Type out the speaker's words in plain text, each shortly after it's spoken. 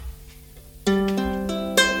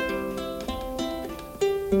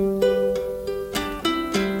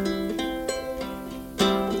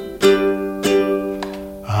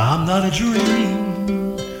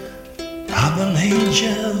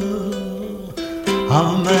I'm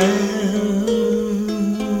a man.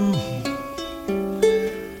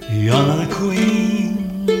 You're not a queen,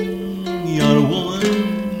 you're a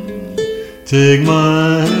woman. Take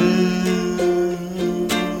my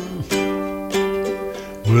hand.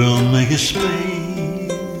 We'll make a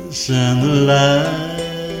space and the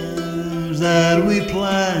lives that we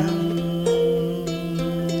plan,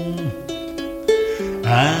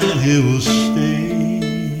 and he will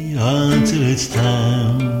stay until it's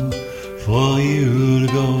time for you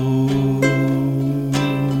to go.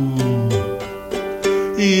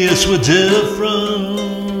 Yes, we're different,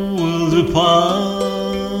 worlds apart,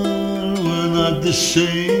 we're not the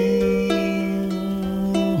same.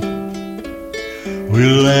 We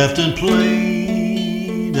laughed and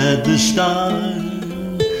played at the start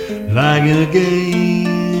like in a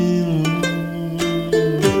game.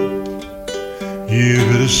 You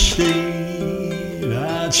could have stayed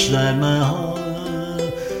outside my heart,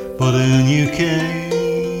 but then you came.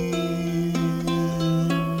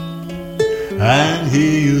 And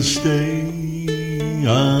here you'll stay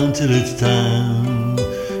until it's time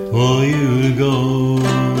for you to go.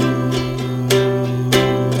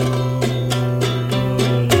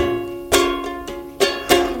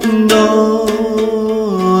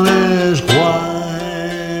 Don't ask why,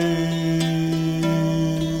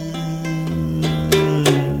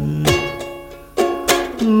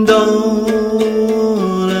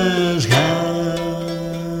 don't ask how.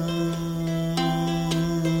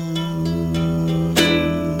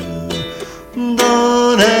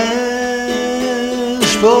 Don't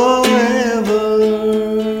ask forever.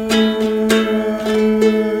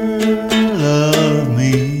 Love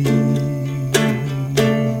me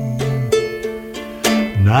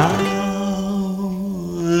now.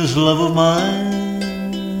 This love of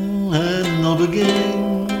mine had no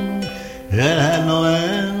beginning, it had no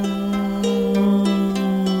end.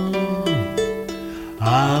 I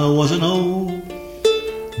wasn't old,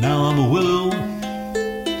 now I'm a willow.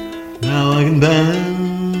 Now I can bend.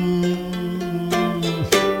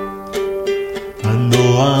 I know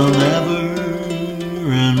I'll never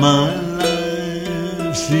in my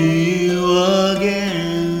life see you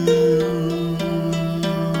again.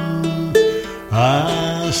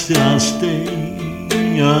 I'll stay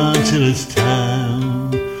until it's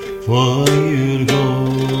time for you to go.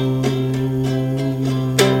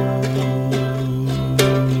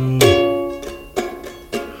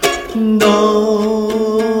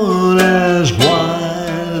 Don't ask why,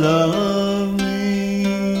 love me.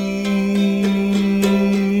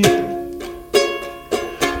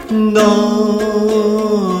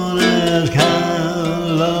 Don't ask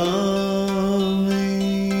how, love me.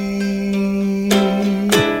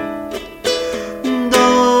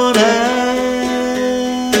 Don't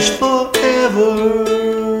ask forever.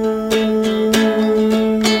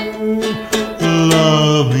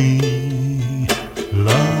 Love me.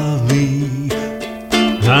 Love me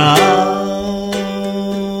now.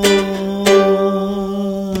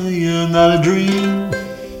 You're not a dream,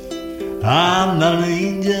 I'm not an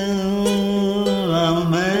angel, I'm a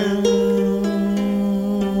man.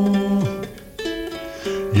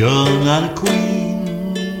 You're not a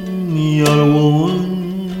queen, you're a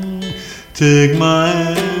woman. Take my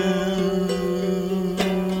hand.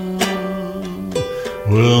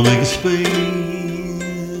 We'll make a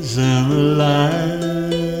space and the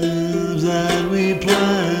lives that we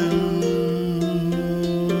plan,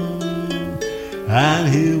 and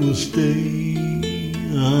he will stay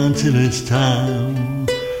until it's time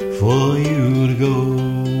for you to go.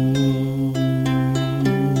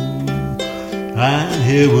 And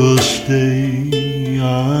he will stay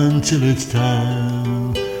until it's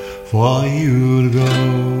time for you to go.